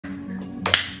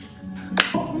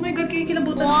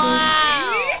inabutan ko.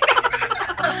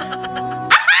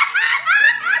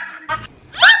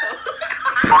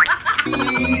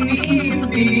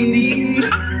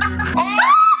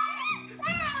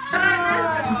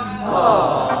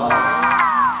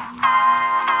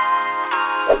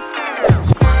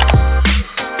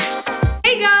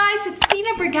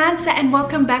 Braganza and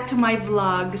welcome back to my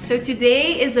vlog. So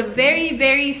today is a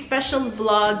very special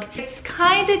vlog. It's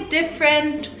kind of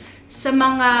different sa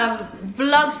mga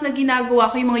vlogs na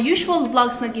ginagawa ko, yung mga usual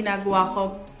vlogs na ginagawa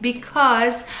ko,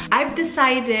 because I've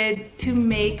decided to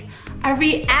make a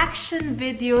reaction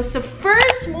video sa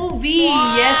first movie,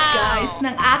 yes guys,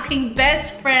 ng aking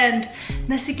best friend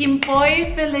na si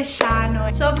Kimpoy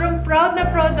Feliciano. Sobrang proud na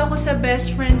proud ako sa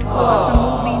best friend ko sa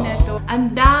movie na to.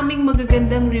 Ang daming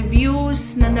magagandang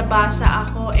reviews na nabasa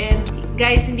ako, and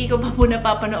guys, hindi ko pa po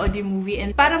napapanood yung movie.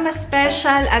 And para mas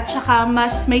special at saka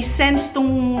mas may sense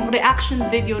tong reaction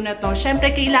video na to,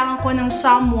 syempre kailangan ko ng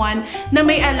someone na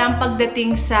may alam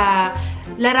pagdating sa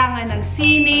larangan ng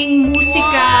sining,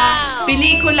 musika,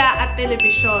 pelikula at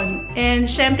telebisyon. And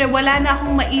syempre wala na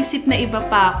akong maisip na iba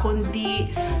pa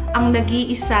kundi ang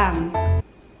nag-iisang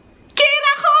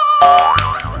Kirako!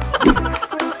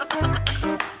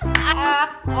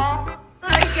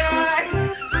 Hi guys!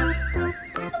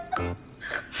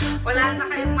 Wala na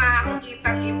kayong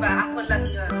makakitang iba. Ako lang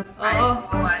yun. Oo.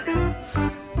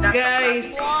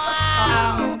 Guys,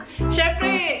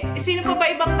 syempre, sino pa ba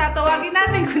ibang tatawagin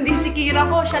natin kundi si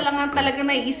Kirako? Siya lang ang talagang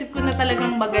naiisip ko na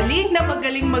talagang magaling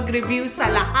mag-review sa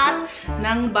lahat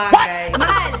ng bagay.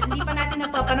 Mahal, hindi pa natin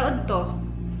napapanood to.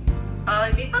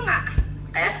 Hindi pa nga.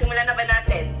 Kaya simulan na ba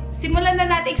natin? Simulan na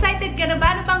natin. Excited ka na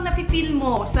ba? Ano bang nafe-feel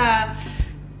mo sa...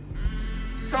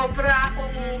 Sobra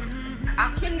akong...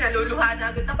 Action nga, luluha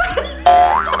na agad ako.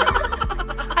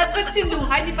 At ba't si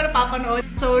Luha? Hindi pa napapanood.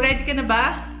 So, ready ka na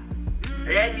ba?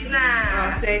 Ready na.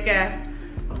 Sige.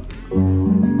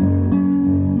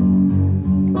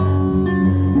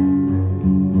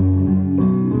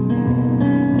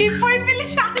 Kimpoy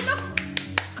Feliciano!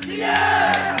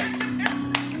 Yeah!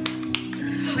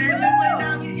 Meron pa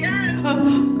namin yan.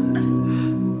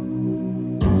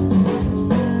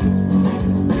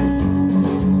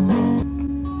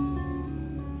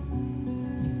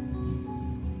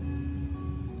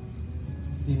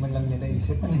 Di man lang niya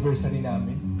naisip, anniversary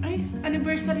namin. Ay,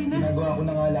 anniversary na? Ginagawa ko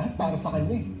na nga lahat para sa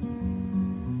kanya eh.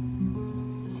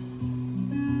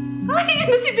 Ay,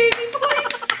 ano si baby boy?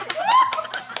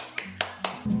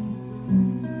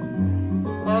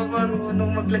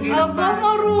 Marunong maglagay ng Aba,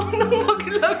 marunong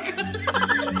maglagay.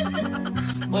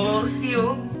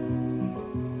 Siyo.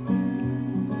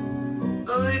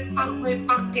 May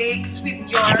pa-cakes with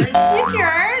yarn. Sweet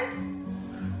yarn?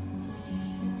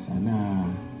 Sana...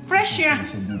 Fresh yan.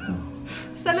 Siya dito.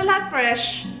 Sa lahat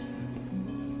fresh.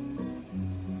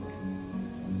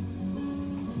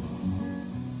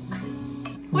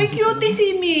 Uy, cutie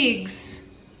si Migs.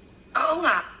 Oo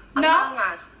nga. Ang Na?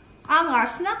 angas.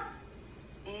 Angas na?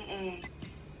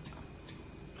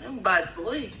 Ang bad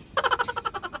boy.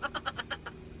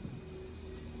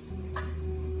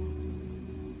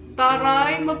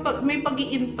 Taray, may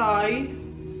pag-iintay.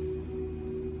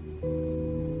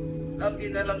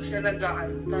 Lagi na lang siya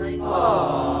nag-aantay.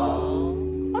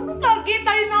 Ano lagi?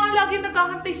 Tayo na nga lagi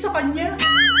nag-aantay sa kanya.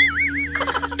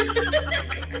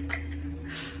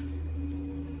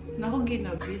 Naku,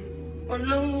 ginabi.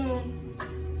 Alam mo,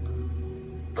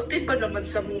 pati ba naman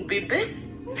sa movie, be?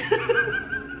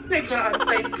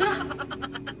 Nag-aantay ka.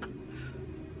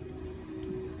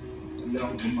 Wala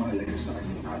akong mahalaga sa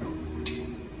kanyang araw.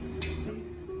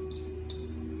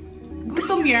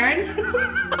 Gutom yan?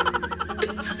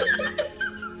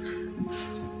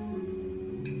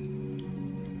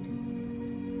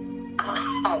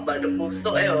 Haba ng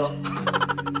puso eh, oh.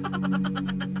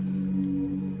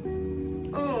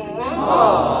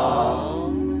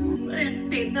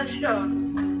 Empty na siya.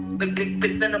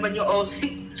 Nagligpit na naman yung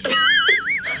OC.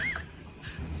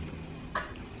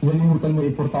 Nalimutan mo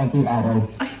importanteng araw.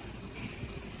 Ay,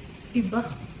 iba.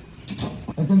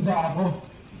 Naganda ako.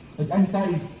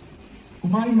 Nag-antay.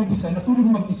 Kumain mag-isa,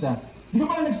 natulog mag-isa. Di ka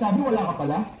pala nagsabi, wala ka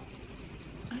pala?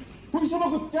 Uy,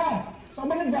 sumagot ka! Saan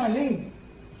ba nanggaling?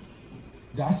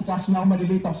 Gas-gas na ako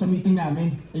malilate ako sa meeting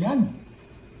namin. Ayan.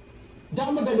 Diyan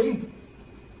ka magaling.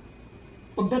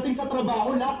 Pagdating sa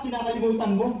trabaho, lahat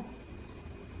kinakalimutan mo.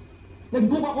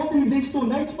 Nag-book ako 3 days, 2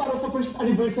 nights para sa first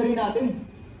anniversary natin.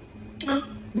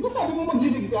 Di ba sabi mo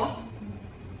maglilig ka?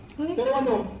 Pero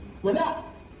ano, wala.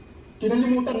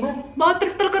 Kinalimutan mo.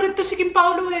 Matrip talaga rin to si Kim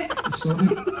Paolo eh. Sorry.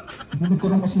 Hindi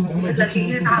ko rin kasi na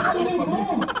emergency. Nakakalimutan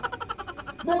mo.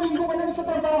 Bonging ko ka lang sa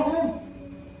trabaho.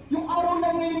 Yung araw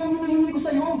lang ngayon ang hinihingi ko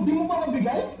sa'yo, di mo ba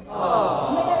mabigay?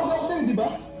 Natawag ako sa'yo, di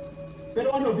ba? Pero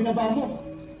ano, binaba mo.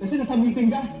 Kasi nasa meeting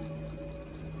ka.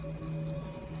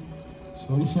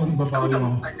 Sorry, babae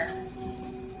mo.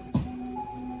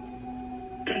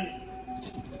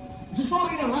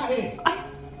 Sorry na nga eh.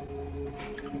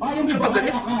 Ayaw mo ba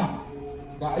kaya ka?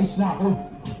 Kaayos na ako.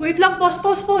 Wait lang, pause.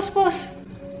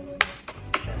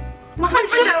 Mahal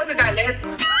Siya siya. ako nagalit.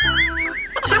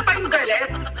 Siya pa yung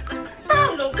galit.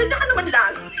 Paano? Ganda ka naman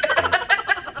lagi.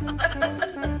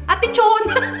 Ate Chon!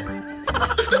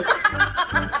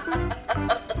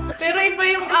 Pero iba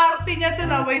yung arte niya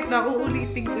doon. Wait lang,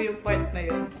 uulitin ko yung part na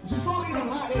yun. Sorry na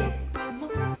nga eh.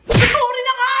 Sorry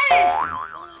na nga eh!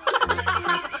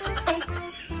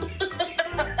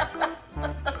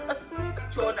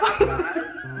 Chon aman.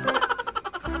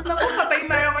 Naku, patay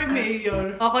tayo kay Mayor.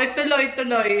 Okay, tuloy.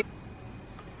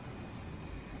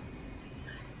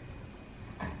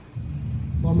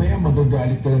 Mamaya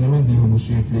magagalit ka na naman, di mo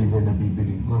gusto yung flavor na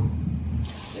bibilin ko.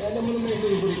 Eh, alam mo naman yung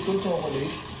favorite ko,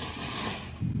 chocolate.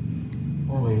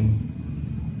 Okay.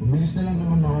 Mabilis na lang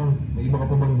naman ako. May iba ka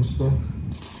pa bang gusto?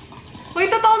 Uy,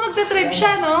 totoo nagte-trip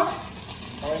siya, no?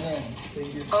 Okay na yan.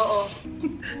 Thank you. Oo.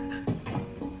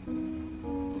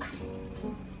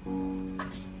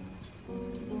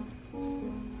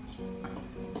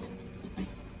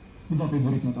 Di ba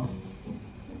favorite na to?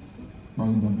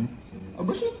 Bagong damit?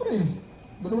 Aba, syempre.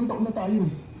 2 taon na tayo.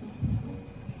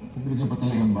 Pabili ka pa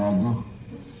talagang bago.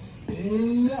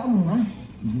 Hayaan mo na.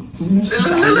 2 years na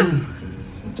tayo.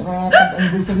 Tsaka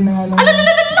pag-anniversary na nga lang.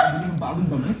 Pabili ng bagong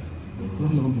damit.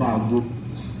 Walang naman bago.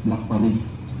 Black pa rin.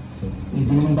 Eh, di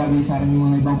naman bagay sa akin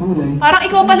yung mga ibang kulay. Parang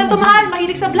ikaw pala to, mahal.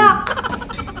 Mahilig sa black.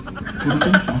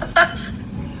 Kulitin pa.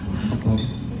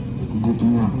 Gutom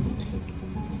na ako.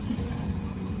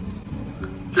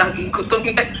 Laging gutom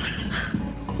yan.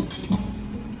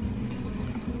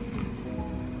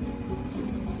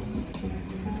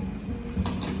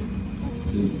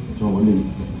 Chocolate.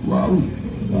 Wow!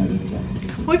 Galit ka.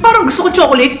 Uy, parang gusto ko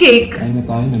chocolate cake. Kain na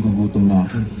tayo, nagugutom na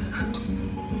ako.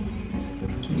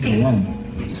 Ayan.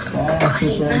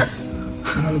 Surprise.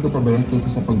 Mahalaga pa ba yan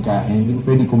kaysa sa pagkain? Hindi ko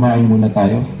pwede kumain muna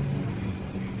tayo.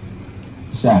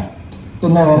 Isa. Ito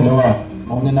na, dalawa.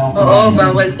 Ako na ako kumain. Oo,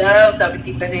 bawal daw. Sabi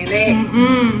tita Nene.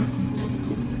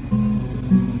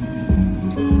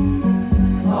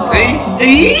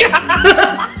 Ay!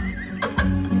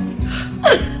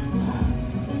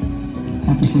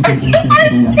 Happy second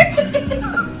anniversary lang.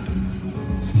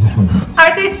 Salamat.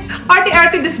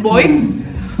 Arte this boy.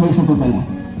 May isa pa pala.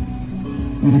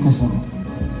 May request ako.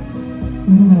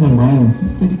 Ano na naman?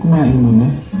 Pwede kumain muna.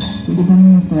 Pwede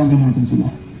bang tawagan natin sila?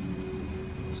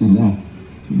 Sila?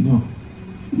 Sino?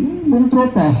 Yung buong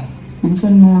tropa.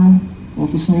 Pinsan mo,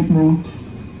 office mate mo.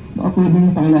 Baka pwede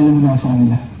mo pakilala mo na sa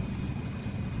kanila.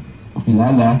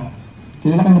 Pakilala?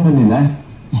 Kilala ka naman nila.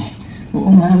 Oo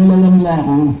nga, kilala nila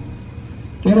ako.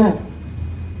 Pero,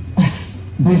 as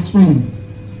best friend,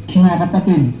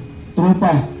 kinakapatid,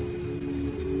 tropa,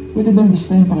 pwede bang this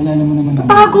time pakilala mo naman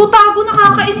ako? Tago,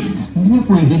 nakakainis. Hindi na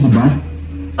pwede, di ba?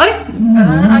 Ay!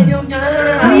 Ayaw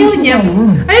niya.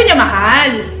 Ayaw niya,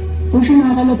 mahal. For sure,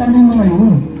 nakakalata na yung mga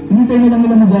yun. Hinintay na lang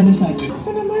nila magaling sa atin. Ako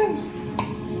naman.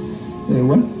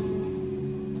 Ewan.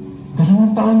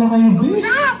 2 taon na kayo, bis.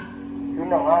 Yun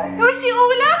na nga eh. Uy, si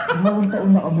Ula! 2 taon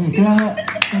na kami. Kaya nga,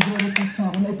 nag-request na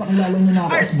ako na ipakilala niya na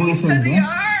ako as boyfriend niya.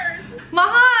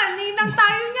 Mahal, ninang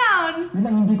tayo niyan. Yun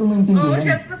ang hindi ko Oo, maintindihan.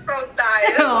 syempre proud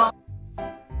tayo.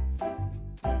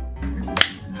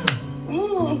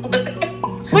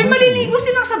 Uy, maliligo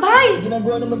silang sabay.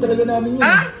 Ginagawa naman talaga namin yun.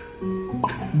 Ah?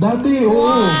 Dati,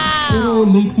 oo. Pero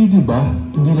lately, di ba?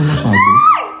 Hindi na masyado.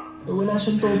 Eh, wala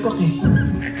siyang topak eh.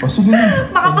 O sige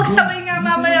na. Makapagsabay nga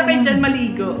mamaya kay Jan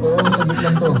maligo. Oo, saglit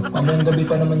lang to. Pamayang gabi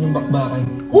pa naman yung bakbakan.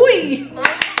 Uy!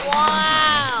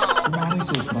 Kumari,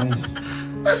 surprise.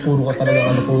 Puro ka talaga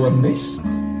kalukuhan, bes.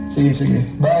 Sige.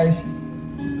 Bye.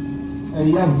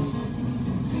 Ayam.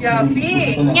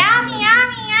 Yummy. Yummy!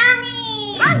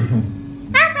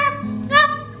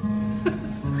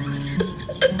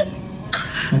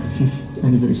 Happy 5th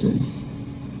anniversary.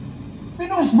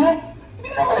 Pinos mo? Hindi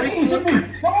na naman nag-iisip eh.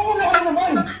 Nakumula ka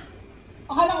naman.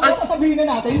 Akala ko ba sasabihin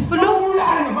na natin? Nakumula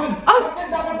ka naman. Lahat yan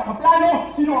dapat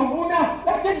nakaplano. Sino ang una?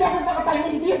 Lahat yan dapat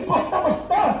nakatayo. Hindi yan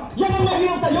basta-basta. Yan ang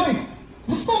mahirap sa'yo eh.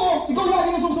 Gusto mo, ikaw lagi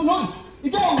na susunod.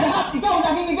 Ikaw, lahat. Ikaw,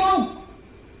 laging ikaw.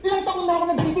 Ilang taon na ako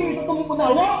nagtitiis at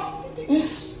tumuunawa?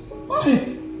 Nagtitiis? Bakit?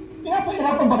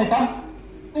 Pinapahirapan ba kita?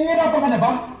 Nahihirapan ka na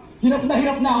ba? Hirap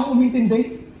na akong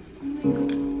umintindi.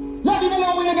 Lagi na lang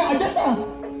ako yung nag-a-adjust ah.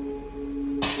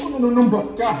 So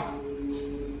nanunumbot ka.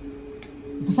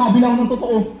 Sabi lang ng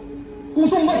totoo. Kung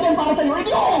sumbat yan para sa'yo, hindi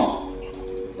ako!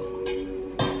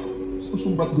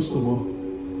 Sumbat gusto mo?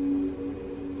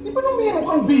 Di ba nung meron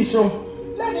kang bisyo?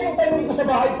 Lagi yung tayo dito sa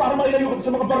bahay para mailayo ka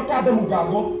sa mga barkada mong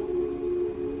gago?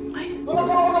 Nung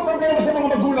nagkaroon ng problema sa mga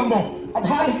magulang mo at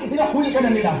halos itinakwil ka na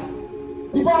nila,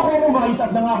 di ba ako umayos at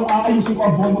nangako aayusin ko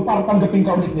ang buhay mo para tanggapin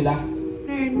ka ulit nila?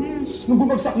 Fairness. Nung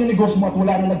bumagsak yung negosyo mo at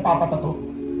wala na nagpapatato,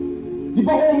 di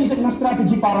ba ako umisip ng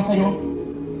strategy para sa'yo?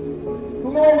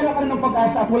 Nung nawawala ka na ng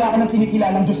pag-asa at wala ka ng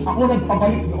kinikilalang Diyos, ako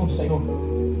nagpabalik loob sa'yo.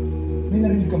 May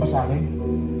narinig ka ba sa akin?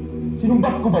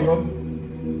 Sinumbat ko ba yon?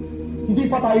 Hindi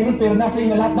pa tayo nun pero nasa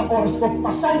iyo na lahat ng oras ko,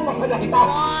 pasal-pasal na kita!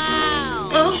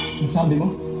 Oh? Ang sabi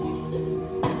mo?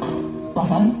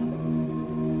 Pasal?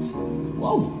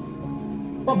 Wow!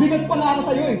 Pabigat pala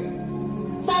ako sa'yo eh!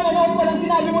 Sana naman palang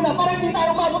sinabi mo na para hindi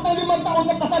tayo umabot ng 5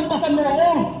 taon na pasal-pasal mo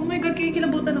ako! Oh my God,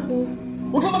 kikilabutan ako.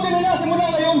 Huwag ka mag-alala,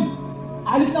 simula ngayon!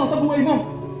 Alis na ako sa buhay mo!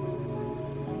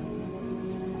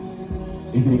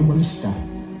 Hindi umalis ka.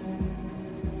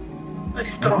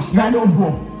 Mas na loob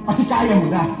mo, kasi kaya mo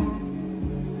na.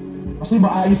 Kasi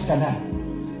maayos ka na.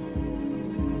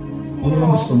 Ano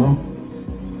lang gusto mo?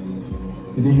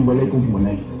 Hindi hiwalay kung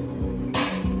hiwalay.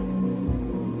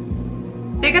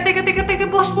 Teka,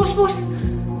 boss.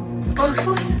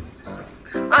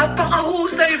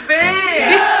 Apakahusay, be!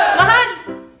 Mahal!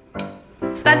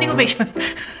 Standing ovation.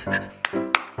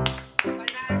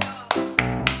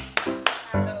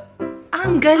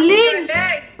 Ang galing!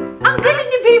 Ang galing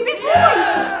ni baby boy!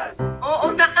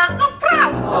 Oo,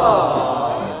 nakakaproud!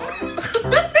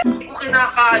 Hindi ko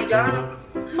kinakaya.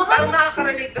 Parang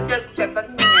nakaka-relate kasi ang setan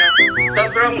niya.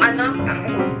 Sobrang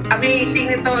amazing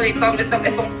itong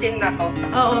scene na to.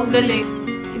 Oo, galing.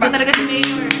 Iba talaga si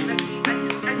Mayor.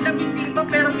 Ang lamig dito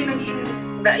pero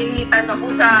nainitan ako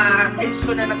sa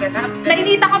tensyon na naganap.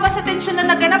 Nainita ka ba sa tensyon na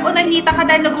naganap o nainita ka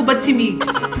dahil nagubad si Migs?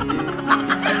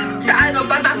 Sa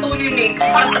patato ni Mix.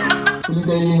 Huling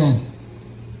kailangan.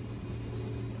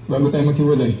 Bago tayo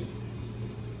maghiwalay.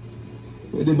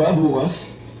 Pwede ba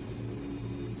bukas?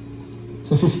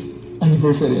 Sa 5th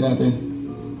anniversary natin.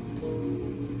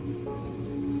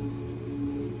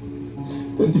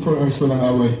 24 hours walang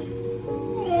away.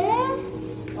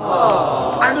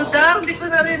 Ano daw? Hindi ko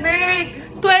narinig.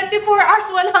 24 hours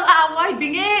walang away,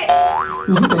 bingi!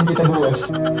 Hihintayin kita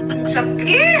bukas.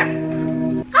 Sakit!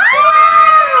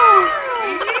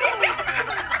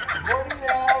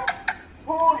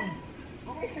 Hoy!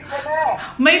 Gumising ka na!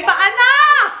 May paa na!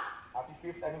 Happy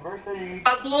 5th anniversary!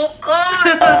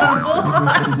 Pabukot!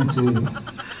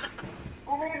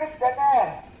 Kumilos ka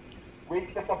na!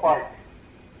 Wait ka sa park.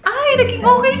 Ay, naging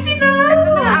okay sila!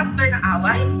 Ito na after ng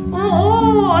away?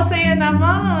 Oo, saya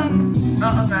naman.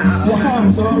 Oo nga. Yeah,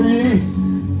 I'm sorry!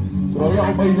 Sorry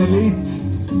ako pa na late.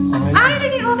 Ay,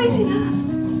 naging okay sila.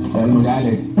 Kaya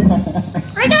magalit.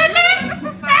 Ay, galit!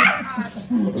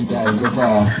 Ikaw ka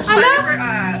pa. Alam? For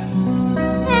us.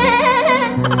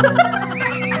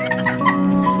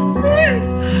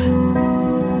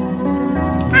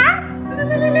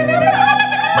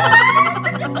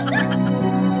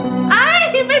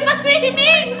 Ay, may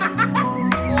pa-swimming!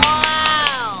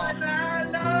 Wow!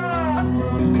 Panalo!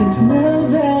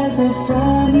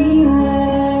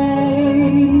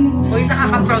 Uy,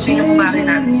 nakaka-proud din yung kumari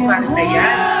natin si Maring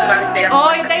Dayan. Si Maring Dayan.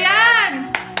 Oy,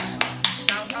 Dayan!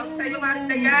 Shout out sa'yo, Maring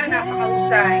Dayan.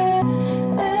 Napakahusay.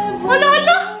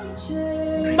 Malala!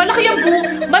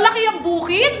 Malaki ang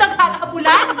bukid?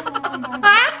 Nagkakabulan?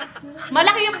 Ha?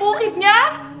 Malaki ang bukid niya?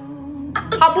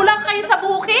 Kabulan kayo sa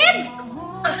bukid?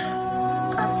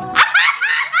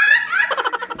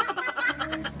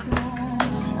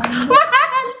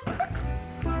 Mahal!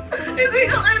 Hindi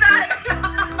ko kinaya.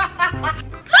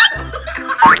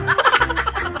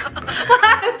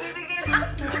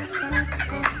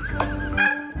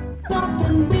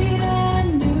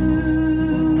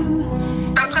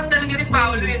 Tangkat talaga ni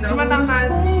Paolo eh, no? Matangkad.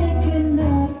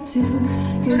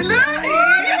 Wala eh!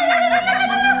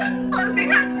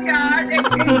 Pagsikat yan!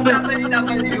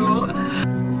 W.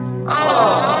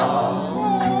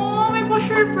 Oh, may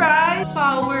pa-surprise.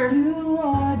 Power.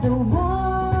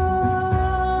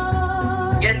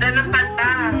 Ganda ng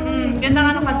kanta. Ganda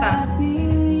nga ng kanta.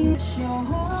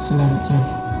 Salamat yan.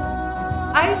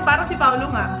 Ay, parang si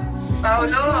Paolo nga.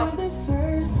 Paolo.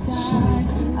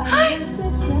 Ay!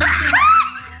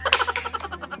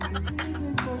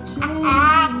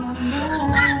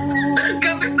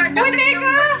 Gamit na Uy,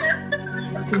 teka!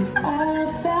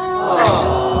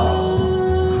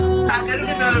 Tagal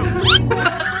mo na.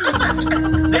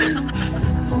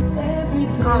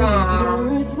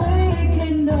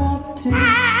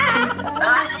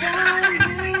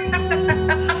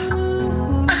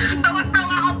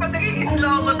 Tawa-tawa ako pag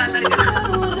nag-i-slow mo talaga.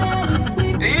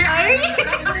 Ay!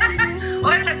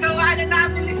 Uy, ginagawa na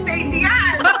namin ni Stacy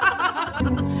yan!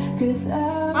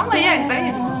 Mamaya,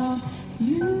 tayo.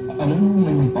 Alam mo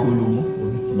naman yung paulo mo?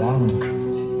 Down.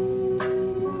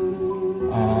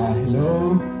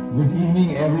 Hello. Good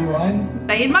evening, everyone.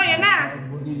 Tayin mo, yan na.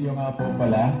 Budilyo nga po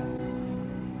pala.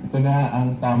 Ito na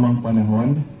ang tamang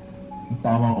panahon, ang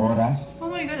tamang oras,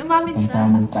 Oh my God, umamit ang siya.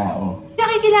 tamang tao.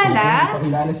 Nakikilala? So,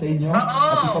 pakilala sa inyo Oo.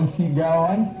 at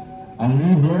ipagsigawan ang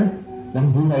river ng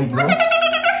buhay ko.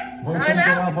 Boyfriend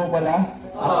ko nga po pala.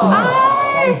 Actually,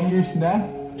 5 years na.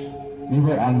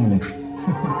 River Angeles.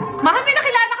 Mahal, may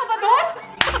nakilala ka ba doon?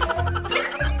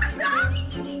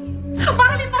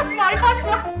 Mahal, ipas mo, ipas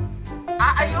mo.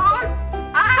 Ayun!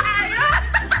 Ayun!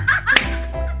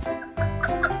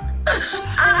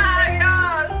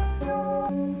 Ayun!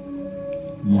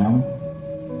 Yum.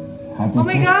 Happy Oh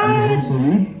my 5th God.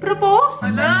 anniversary. Propose?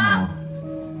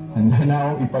 Handa na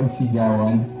akong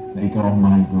ipagsigawan na ikaw ang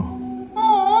mahal ko.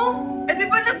 Oo. Eh, di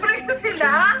ba nag-break na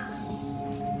sila?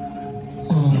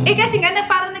 Eh kasi nga,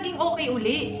 parang naging okay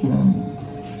uli.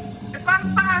 Eh,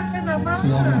 parang paasa naman.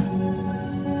 Salamat.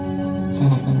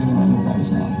 Sana ka naman tayo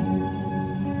sa akin.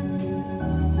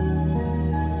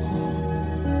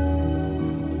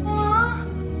 Ah.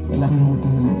 Wala kang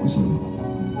utang na loob ko sa'yo.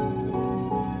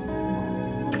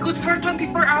 Good for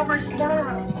 24 hours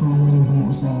lang. Ikaw ang nilibang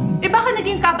ko sa akin. Eh baka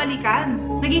naging kabalikan.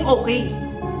 Naging okay.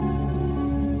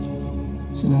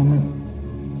 Salamat.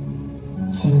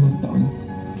 Sa limang taon,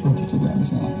 pagtitsaga mo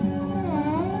sa akin.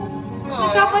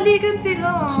 Nagkabalikan sila.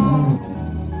 Salamat.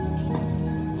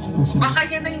 Sa pagsabi. Baka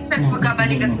yan na yung next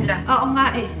magkabalikan sila. Oo nga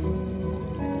eh.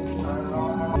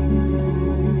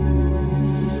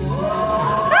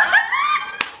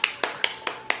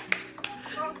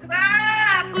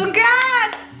 Congrats!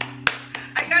 Congrats!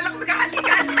 Ay, kala ko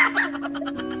nagkahalikan.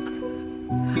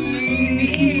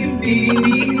 Baby.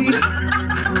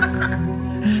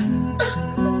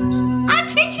 Ah,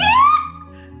 chichi!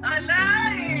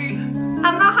 Alay!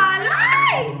 Ang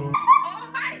mahalay! Oh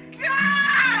my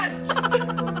God!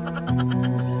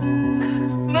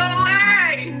 No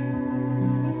way!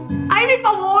 Ay, may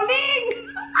pawoling!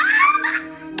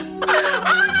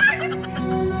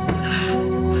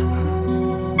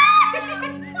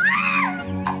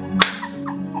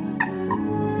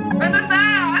 Ano na?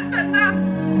 Ano na?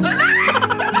 Alay!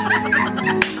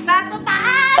 Nasa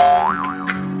taas!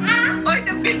 Oy,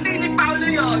 nabinti ni Paolo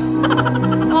yun.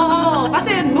 Oo,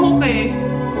 kasi buhok eh.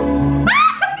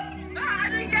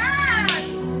 Ano yan?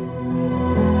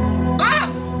 Oh!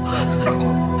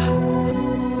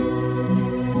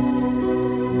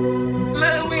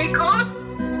 Lamikot?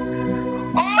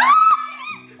 Oh!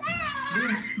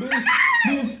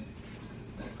 Bilis!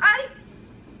 Ay!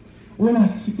 Wala,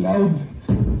 si Cloud.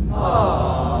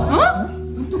 Huh?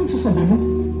 Ano nagsasabi mo?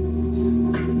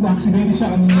 Na-accidente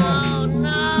siya kanina. Oh,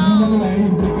 no! Hindi na nila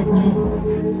yung break-up niyo.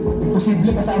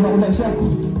 Imposible, kasama ko lang siya.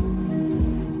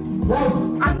 Cloud!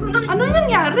 Ano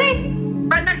nangyari?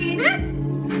 Panaginip?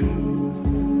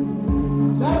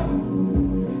 Cloud!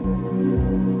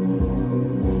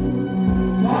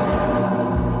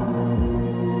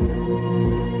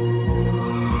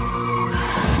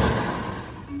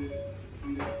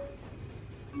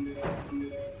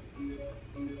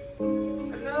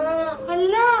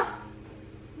 Hala!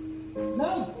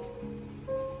 Cloud!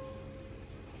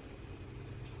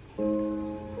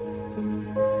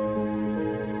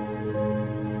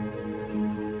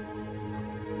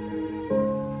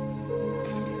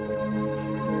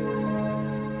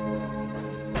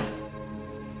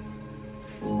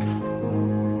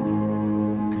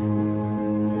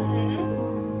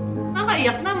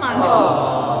 Nakaiyak naman.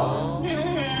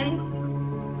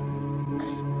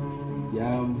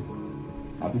 Yum!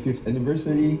 Happy 5th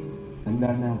anniversary!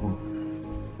 Handa na ako.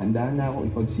 Handa na ako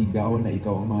ipagsigawan na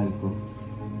ikaw ang mahal ko.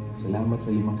 Salamat sa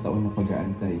 5 taon na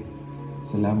pag-aantay.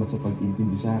 Salamat sa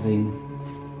pag-intindi sa akin,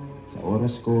 sa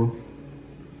oras ko,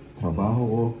 trabaho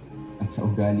ko, at sa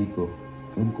ugali ko.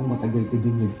 Alam kong matagal ka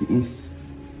din nagtiis.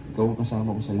 Ikaw ang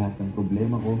kasama ko sa lahat ng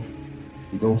problema ko.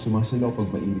 Ikaw ang sumasalaw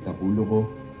pag mainit ang ulo ko.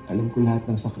 Alam ko lahat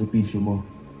ng sakripisyo mo.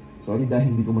 Sorry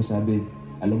dahil hindi ko masabi.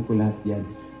 Alam ko lahat yan.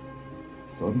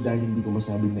 Sorry dahil hindi ko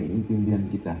masabing naiintindihan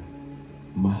kita.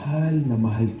 Mahal na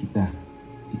mahal kita.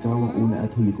 Ikaw ang una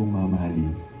at huli kong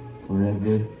mamahalin.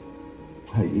 Forever,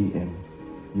 5 a.m.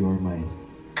 You are mine.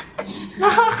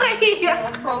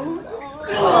 Nakakaiyak.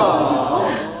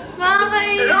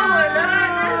 Nakakaiyak.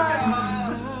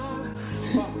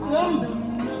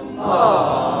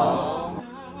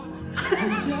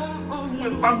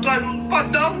 Pagkan pa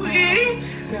daw eh.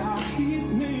 Oh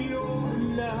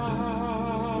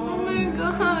my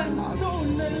God.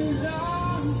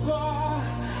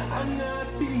 Ang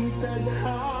ating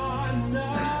tadhana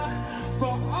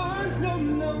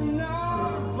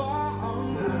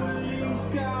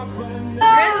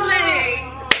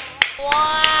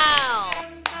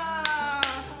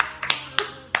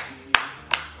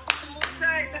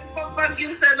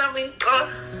damdamin ko.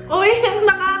 Uy,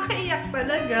 nakakaiyak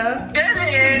talaga.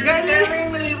 Galing! Galing.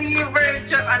 Galing river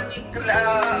tsaka nikla.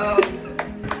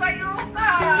 Kayo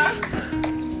ka!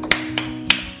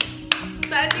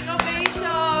 Standing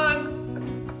ovation!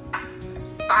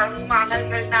 Parang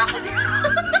mangalgal na ako dito.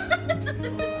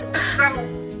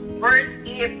 Worth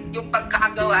it yung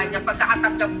pagkakagawa niya,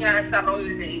 pagkakatanggap niya sa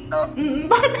role na ito.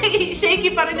 Bakit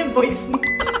shaky pa rin yung voice mo?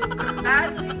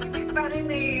 Hindi pa rin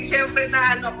eh. Siyempre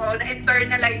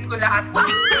na-internalize ko lahat.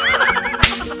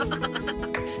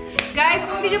 Guys,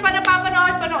 kung hindi nyo pa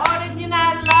napapanood, panoorin nyo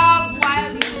na Love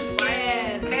While You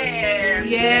Can.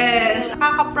 Yes!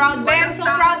 Nakakaproud. Ben, I'm so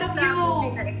proud of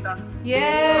you.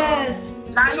 Yes!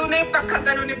 Lalo na yung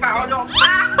pagkagano ni Paolo.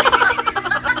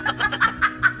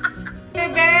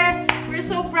 Ben, we're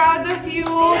so proud of you.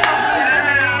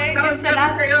 And sa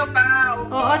lahat,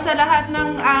 oo, sa lahat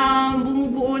ng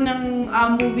bumubuo ng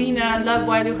movie na Love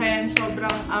While You Can,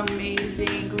 sobrang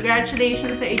amazing.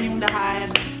 Congratulations sa inyong lahat.